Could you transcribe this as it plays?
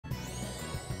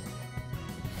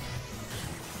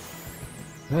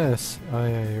This? Oh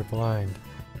yeah, you're blind.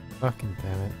 Fucking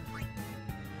damn it.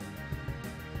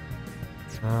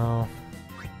 No.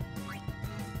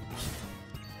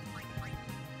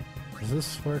 Does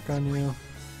this work on you?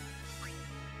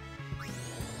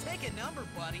 Take a number,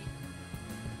 buddy.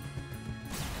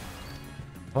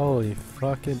 Holy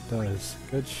fuck, it does.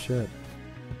 Good shit.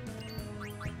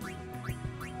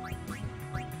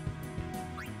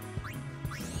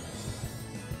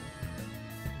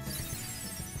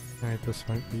 Alright, this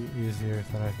might be easier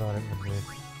than I thought it would be.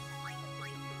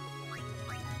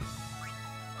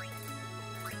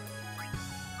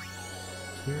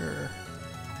 Here.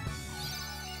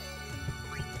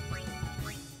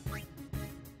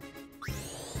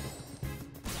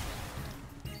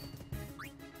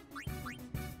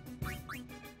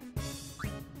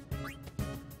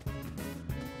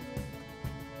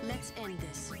 Let's end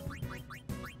this.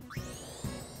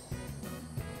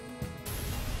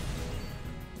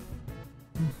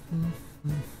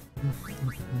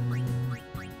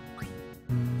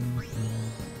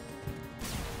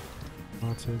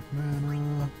 Lots of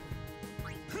mana.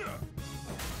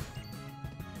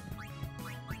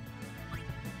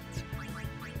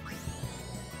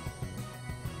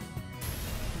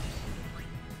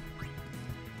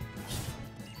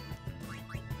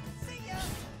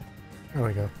 There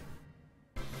we go.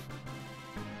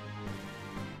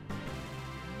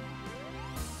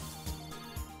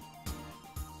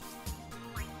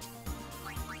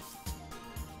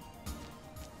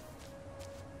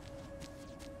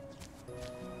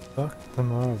 Fuck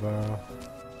them over.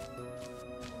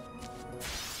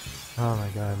 Oh my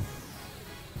god.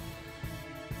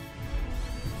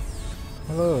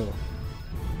 Hello.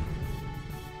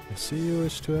 I see you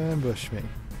wish to ambush me.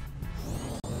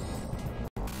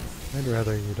 I'd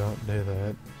rather you don't do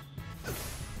that.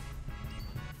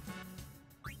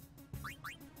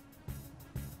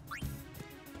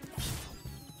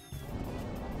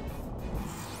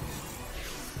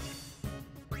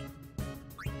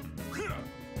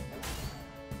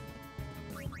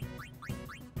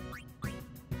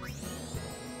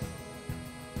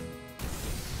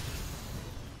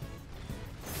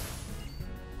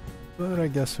 But I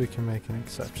guess we can make an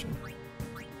exception.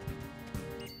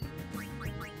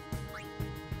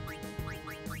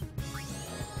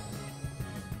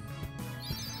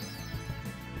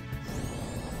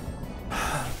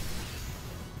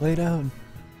 Lay down.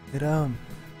 Lay down.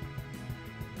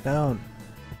 Down.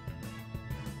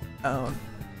 Down.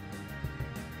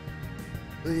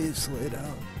 Please lay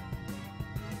down.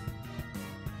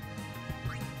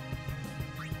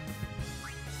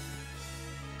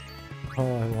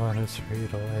 All I want is for you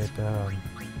to lay down.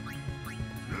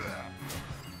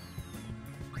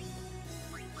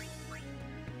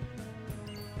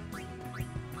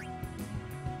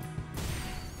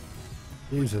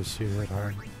 Jesus, you hit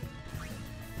hard.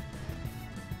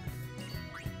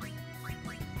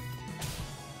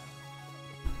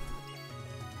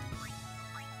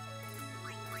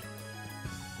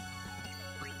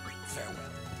 Farewell.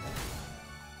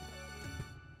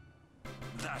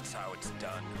 That's how it's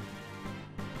done.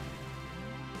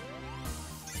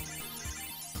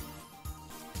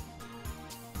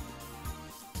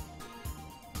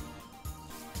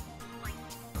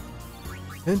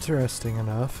 Interesting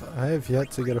enough, I have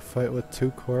yet to get a fight with two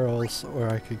corals where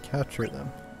I could capture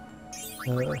them.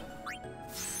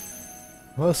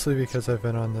 Mostly because I've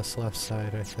been on this left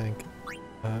side, I think.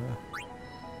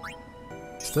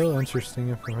 Still interesting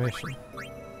information.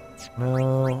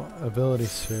 No ability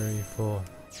sphere, you fool.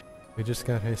 We just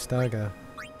got Heistaga.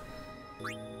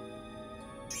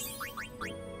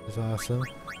 It's awesome.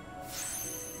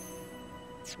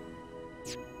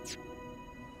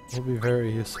 Will be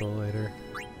very useful later.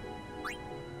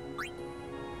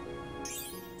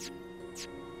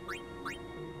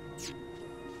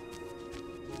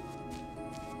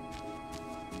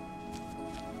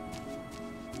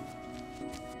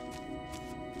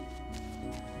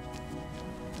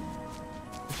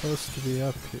 Supposed to be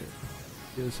up here.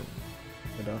 She isn't.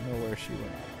 I don't know where she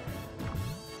went.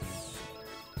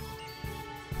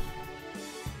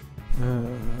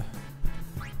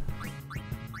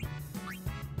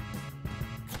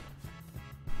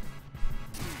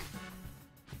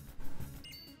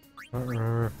 I don't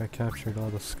remember if I captured all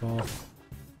the skull. I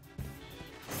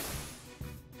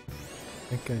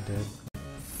think I did.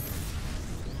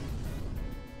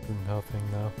 Isn't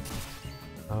helping though.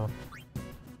 Oh.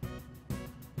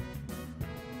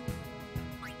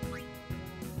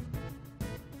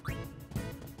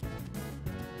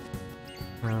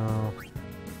 No.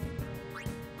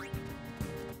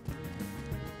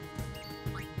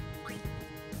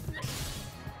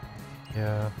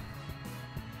 Yeah.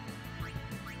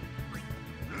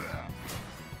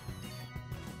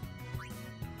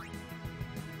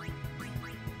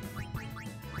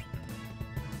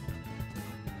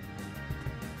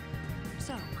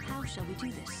 So, how shall we do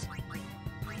this?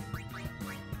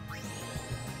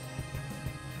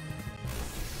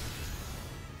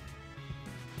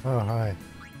 Oh, hi.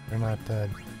 You're not dead.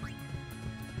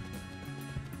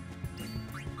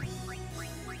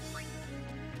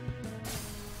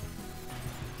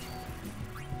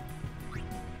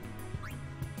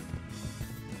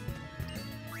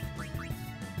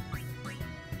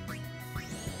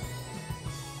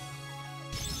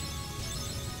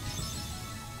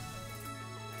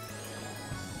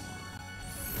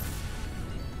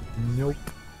 Nope.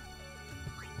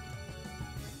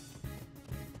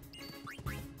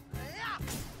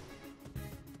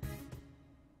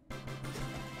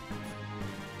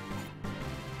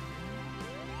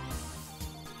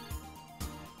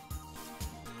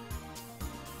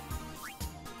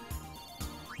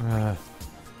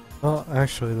 Well,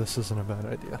 actually, this isn't a bad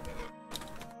idea.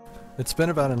 It's been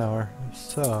about an hour,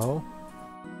 so...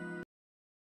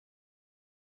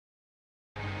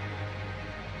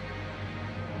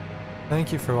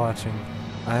 Thank you for watching.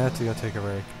 I had to go take a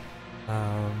break.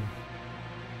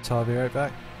 So I'll be right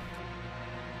back.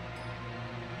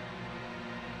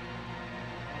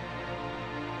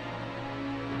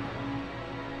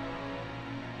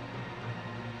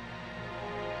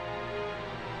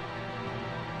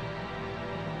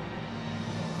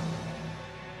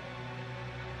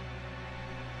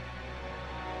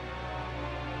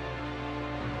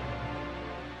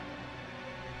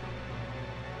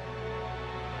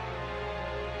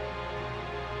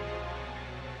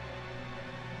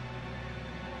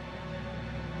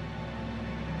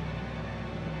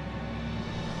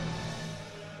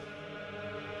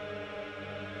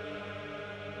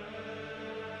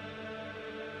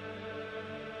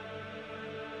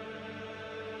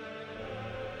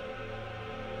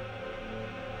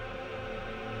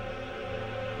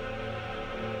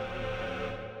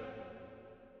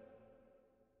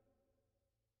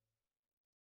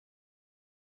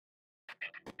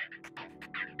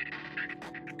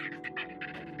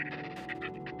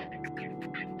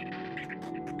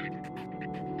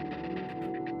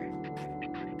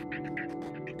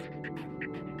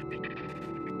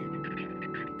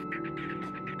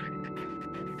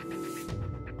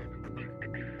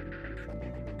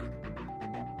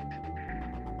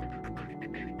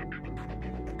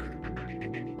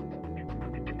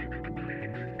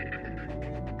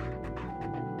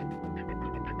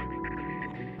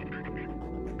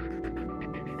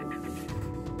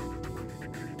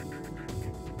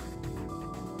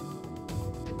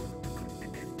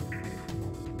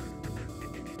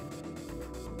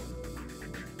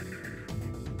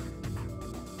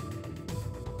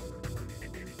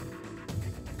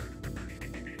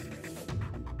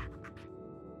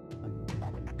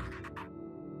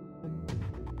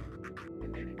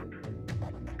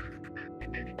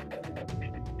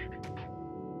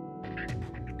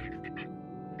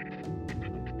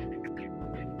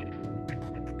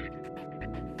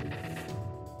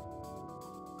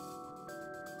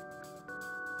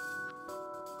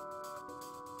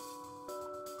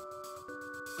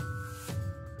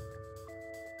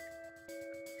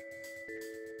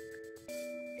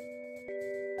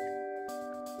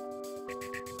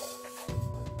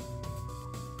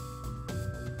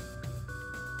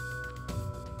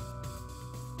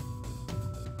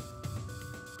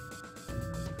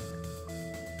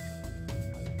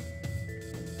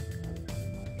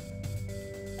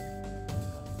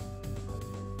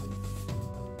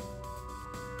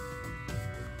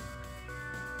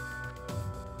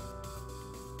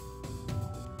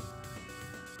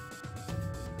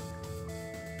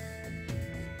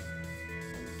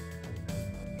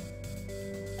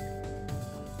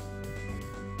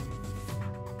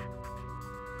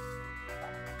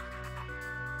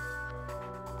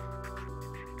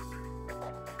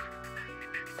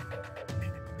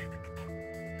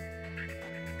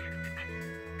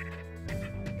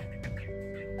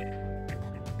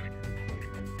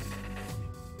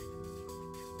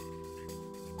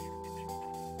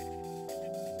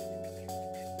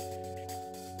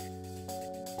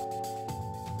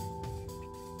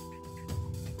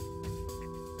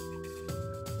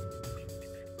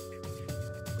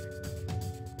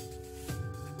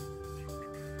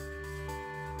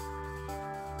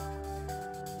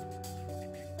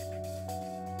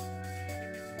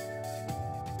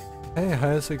 Hey,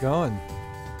 how's it going?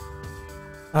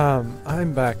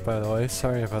 I'm back, by the way.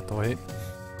 Sorry about the wait.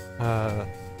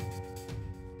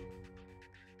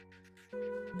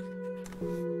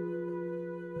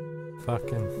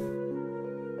 Fucking...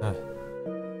 I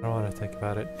don't want to think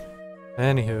about it.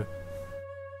 Anywho.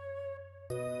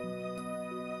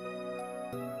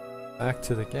 back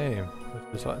to the game,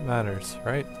 which is what matters,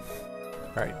 right?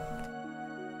 Right.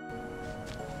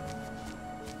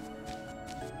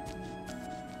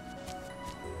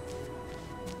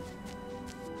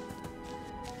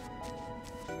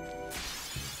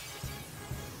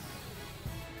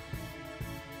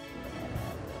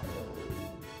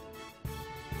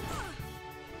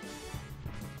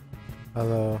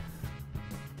 Hello.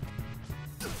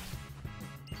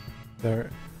 There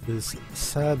is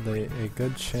sadly a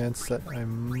good chance that I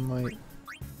might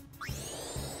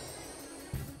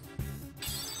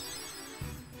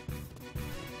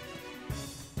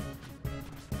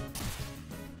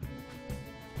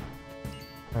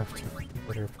have to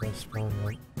consider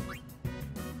postponement.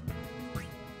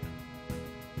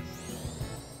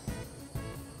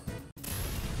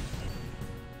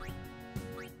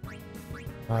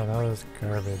 Wow, that was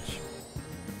garbage.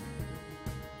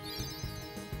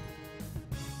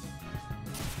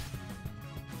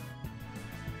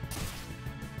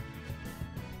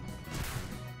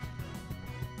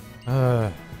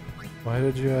 Why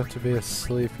did you have to be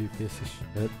asleep, you piece of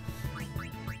shit?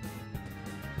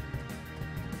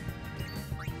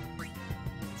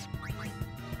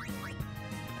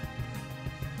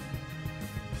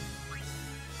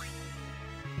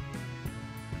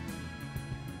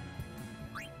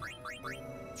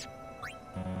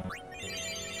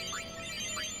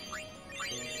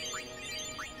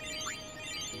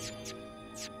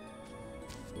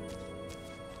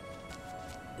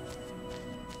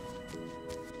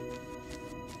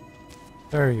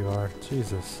 There you are,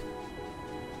 Jesus.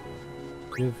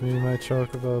 Give me my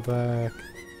chocobo back.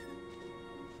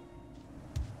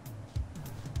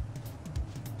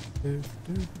 Do,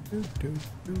 do, do, do,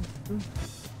 do, do.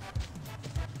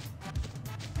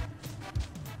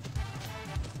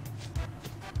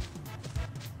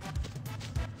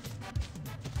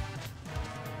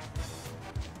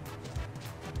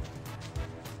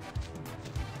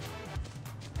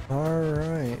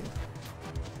 Alright.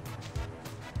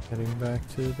 Heading back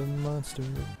to the monster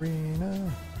arena.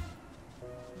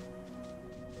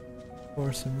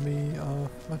 Forcing me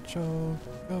off my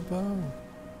chocobo.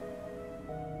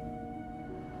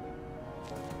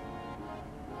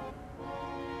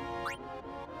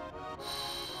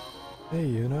 Hey,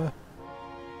 Yuna.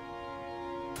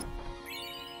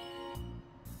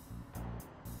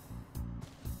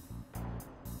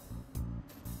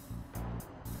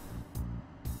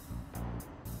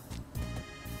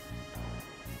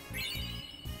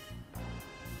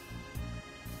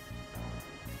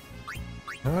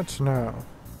 Not now.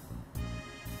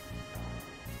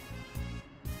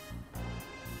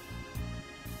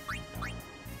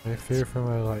 I fear for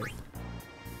my life.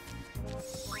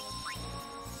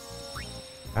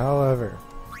 However,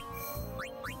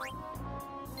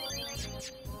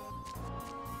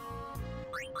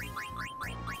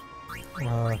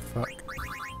 fuck.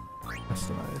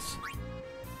 Customize.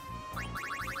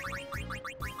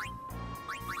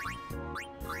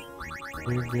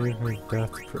 You gave me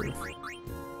death proof.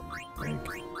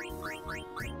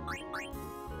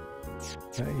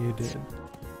 That you did.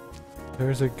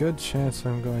 There's a good chance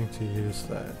I'm going to use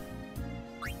that.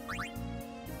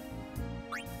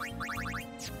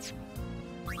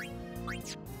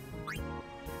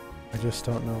 I just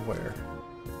don't know where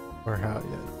or how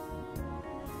yet.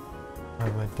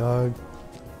 Oh, my dog.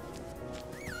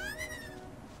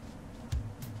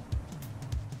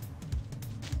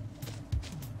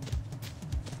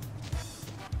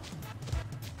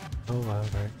 So loud,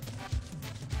 right?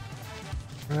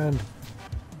 Friend.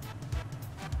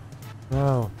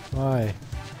 No, why?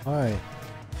 Why?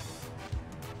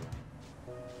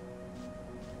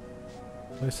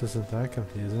 This isn't that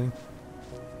confusing.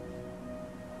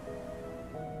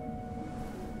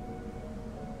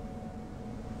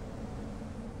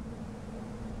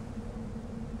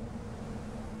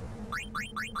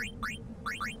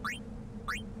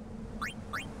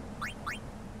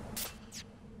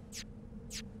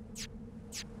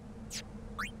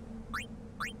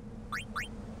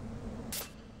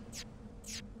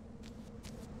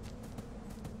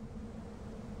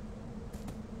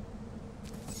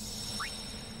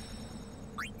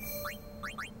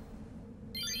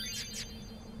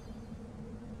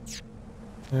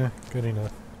 Yeah, good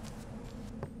enough.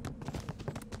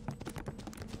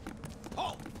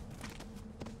 Halt!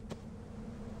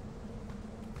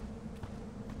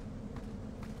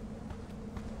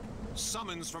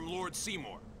 Summons from Lord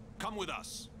Seymour. Come with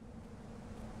us.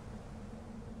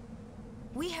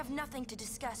 We have nothing to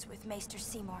discuss with Maester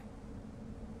Seymour.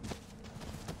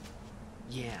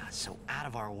 Yeah, so out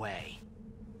of our way.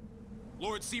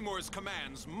 Lord Seymour's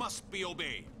commands must be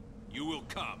obeyed. You will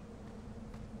come.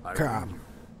 Come.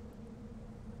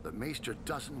 The Maester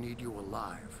doesn't need you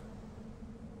alive.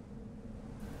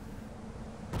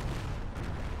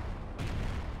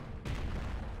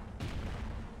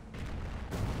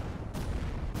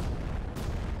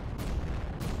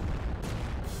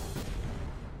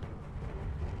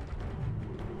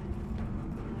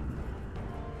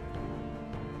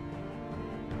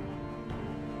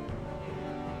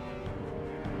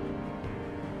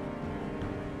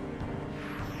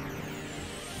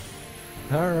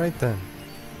 Alright then.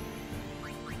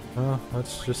 Well,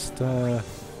 let's just no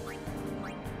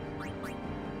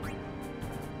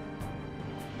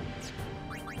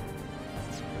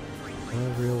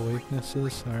real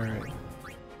weaknesses? Alright.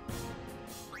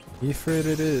 Ifrit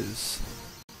it is.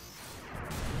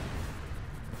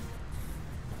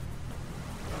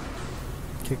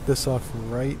 Kick this off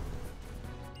right.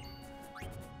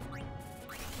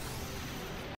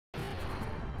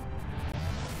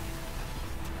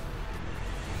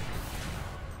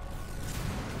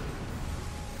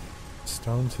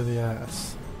 Stone to the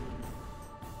ass.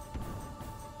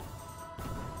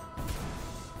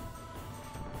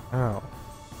 Ow.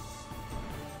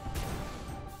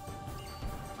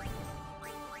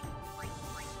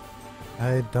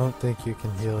 I don't think you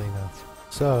can heal enough.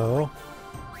 So...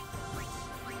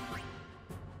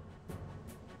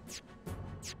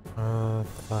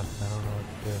 fuck, I don't know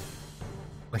what to do.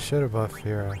 I should have buffed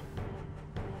Hero.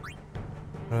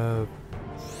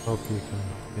 Hope you can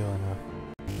heal enough.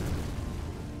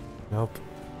 Nope.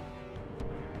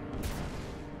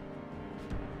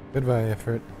 Goodbye,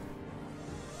 effort.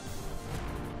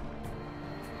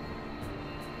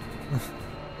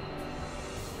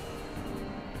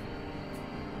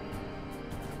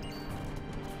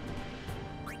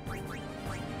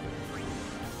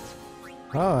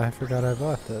 Oh, I forgot I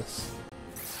bought this.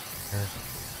 Here.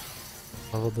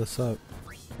 Leveled this up.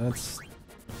 That's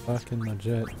fucking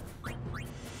legit.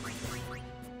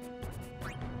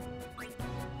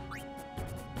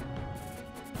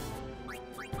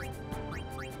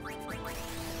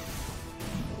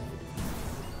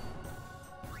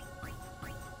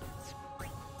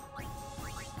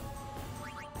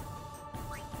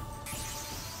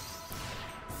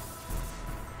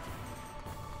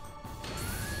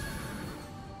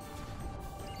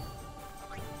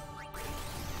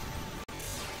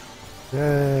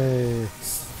 Yay!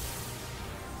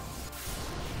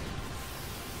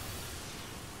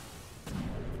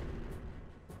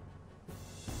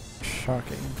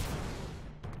 Shocking.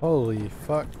 Holy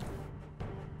fuck.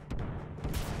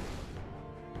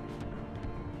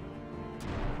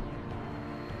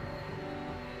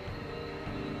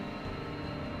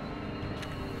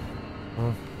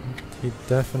 Well, he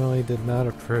definitely did not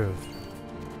approve.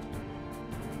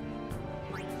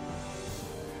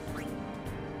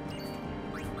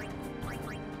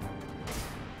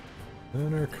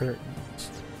 Lunar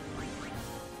curtains.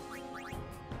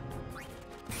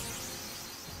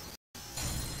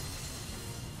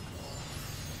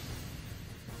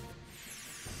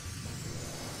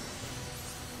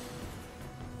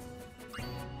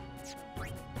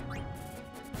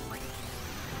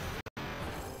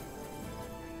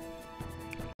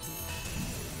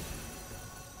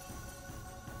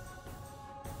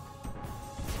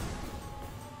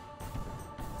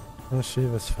 Oh, she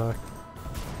was fucked.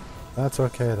 That's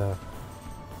okay though.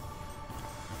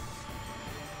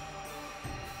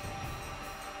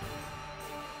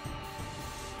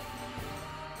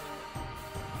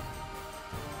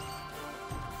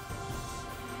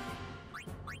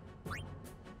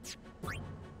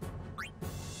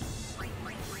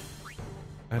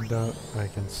 I doubt I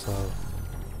can solve.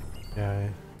 Yeah,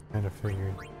 I kind of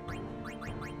figured.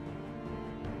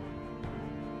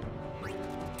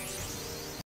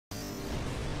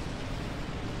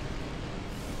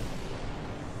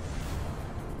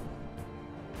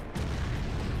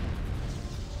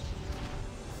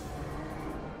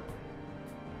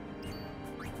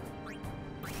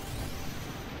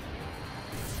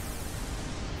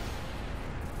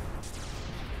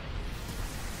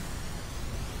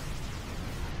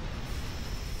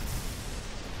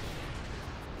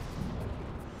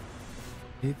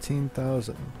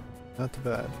 $18,000. Not too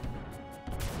bad.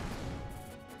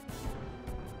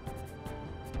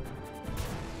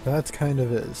 That kind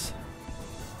of is.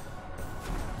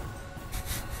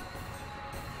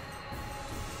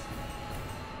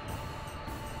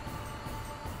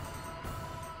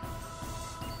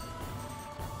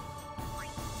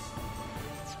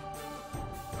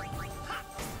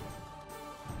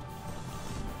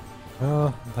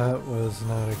 Well, that was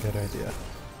not a good idea.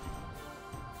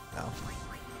 No.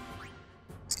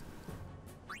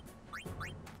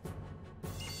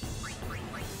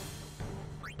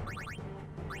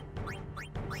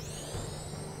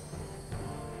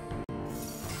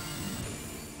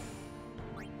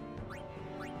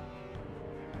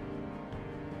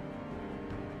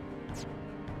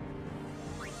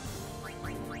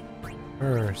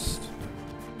 first.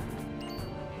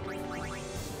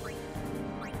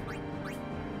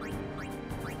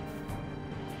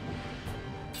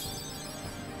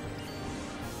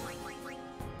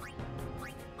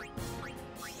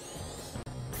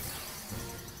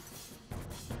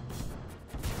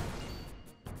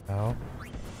 No.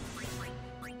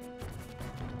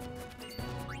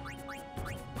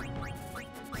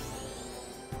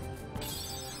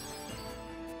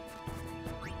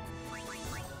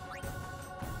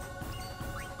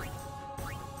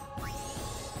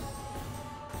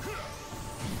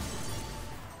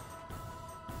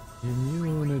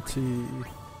 Immunity.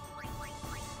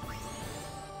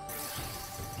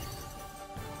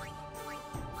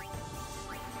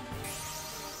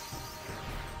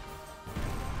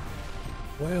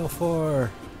 Whale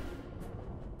 4,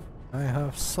 I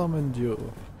have summoned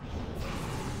you.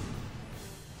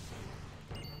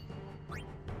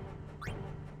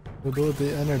 We'll do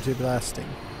the energy blasting.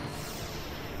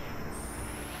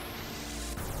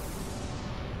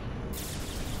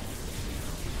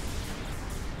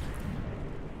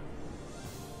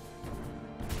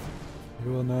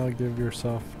 You will now give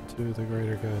yourself to the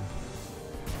greater good.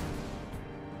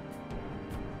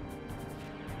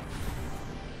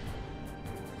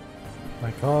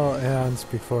 Like all aeons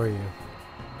before you.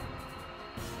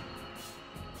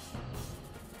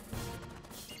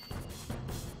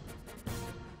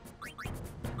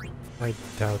 I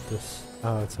doubt this.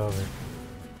 Oh, it's over.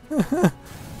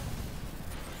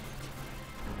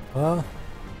 Well,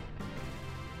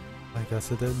 I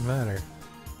guess it didn't matter.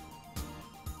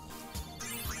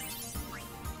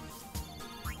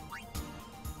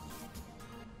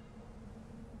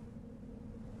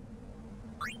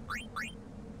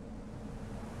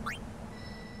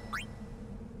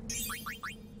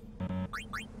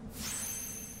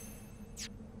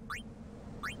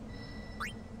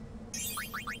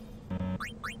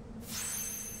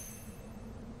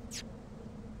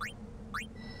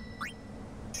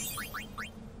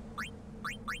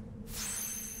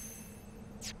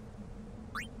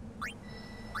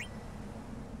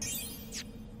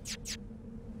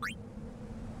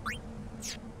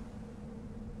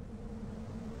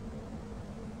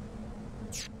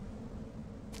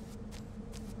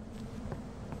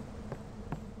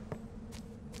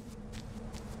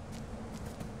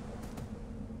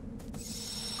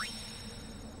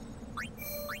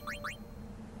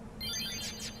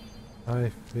 I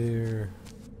fear.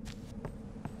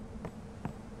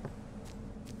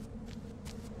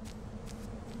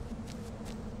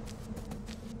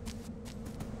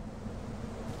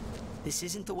 This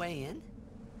isn't the way in?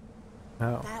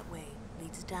 No. That way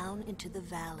leads down into the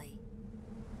valley.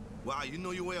 Wow, you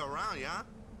know your way around, yeah?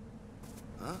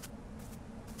 Huh?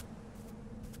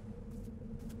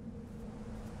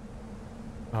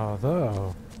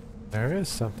 Although, there is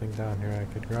something down here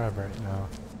I could grab right now.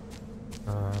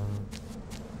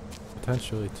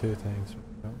 Potentially two things.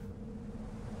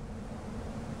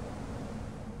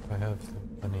 I have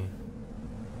the money.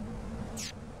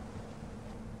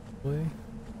 Really?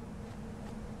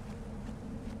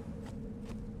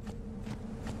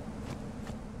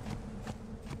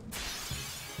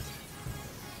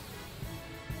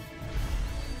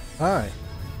 Hi!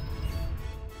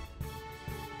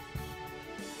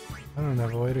 I don't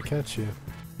have a way to catch you.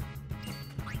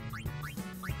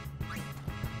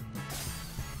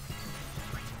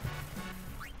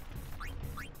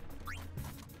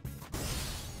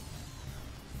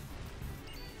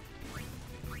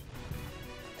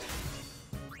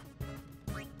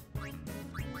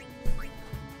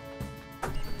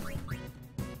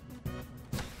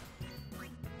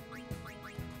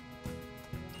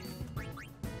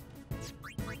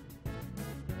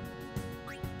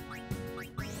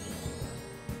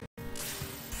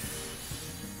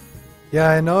 Yeah,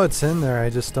 I know it's in there, I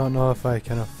just don't know if I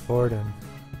can afford him.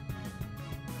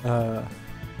 Well,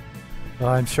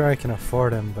 I'm sure I can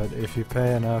afford him, but if you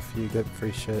pay enough, you get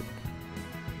free shit.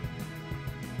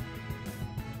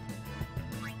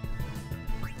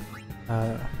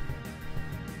 But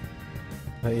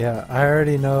yeah, I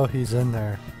already know he's in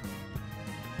there.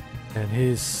 And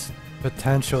he's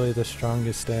potentially the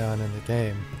strongest Aeon in the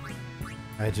game.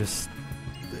 I just...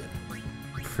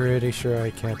 pretty sure I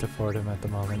can't afford him at the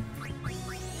moment.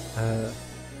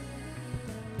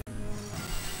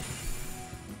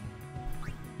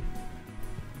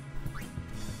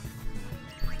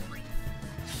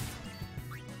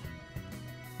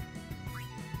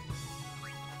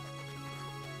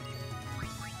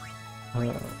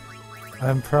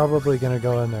 I'm probably gonna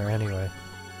go in there anyway.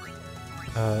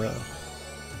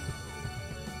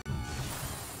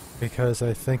 Because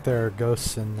I think there are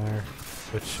ghosts in there,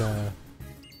 which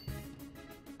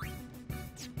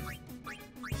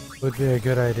Would be a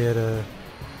good idea to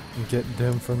get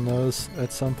Doom from those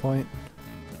at some point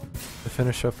to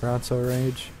finish up Ronso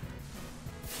Rage.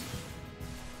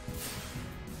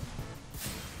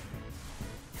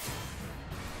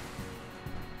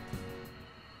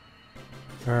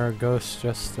 Or are ghosts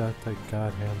just at the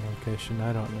God Hand location?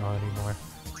 I don't know anymore.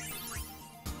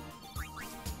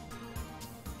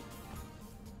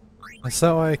 That's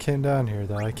not why I came down here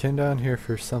though. I came down here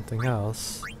for something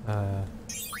else.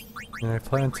 And I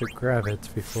plan to grab it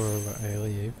before I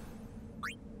leave.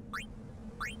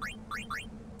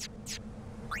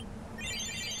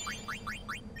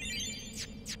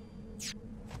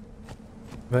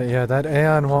 But yeah, that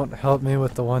Aeon won't help me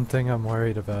with the one thing I'm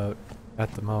worried about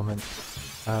at the moment.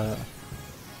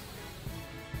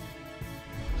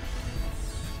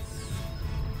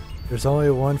 There's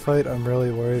only one fight I'm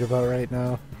really worried about right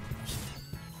now.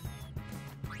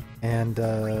 And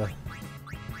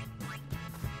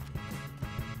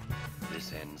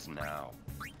this ends now.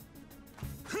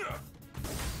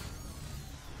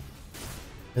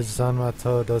 his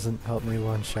Zanmato doesn't help me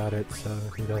one-shot it, so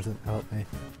he doesn't help me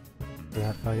for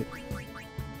that fight.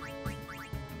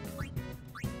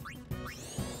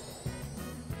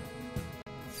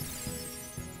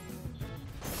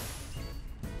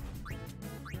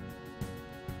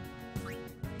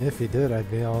 If he did, I'd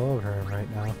be all over him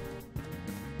right now.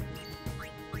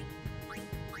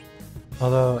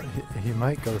 Although, he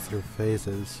might go through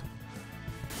phases.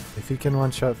 If he can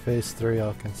one-shot phase 3,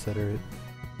 I'll consider it.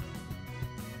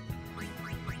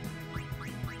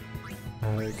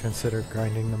 Consider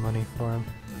grinding the money for him.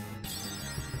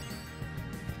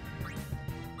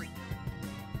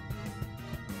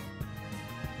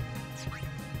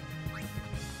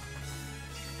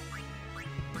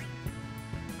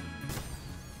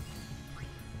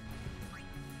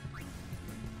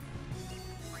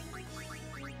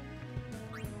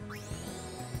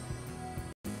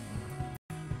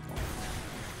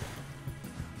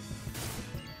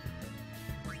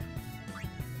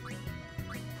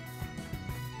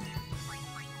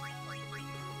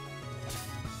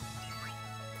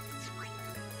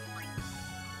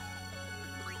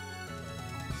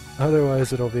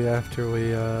 Otherwise, it'll be after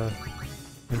we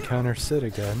encounter Sid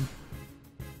again.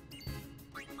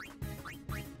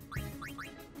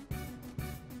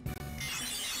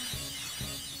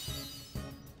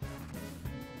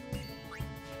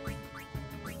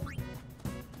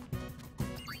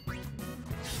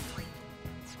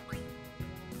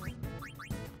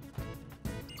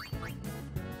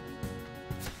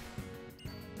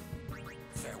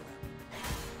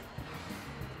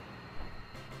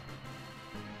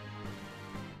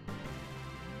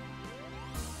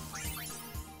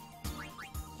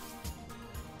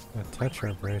 A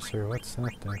Tetra Bracer, what's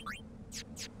that thing?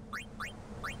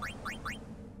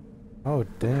 Oh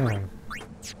damn.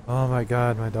 Oh my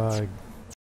god, my dog.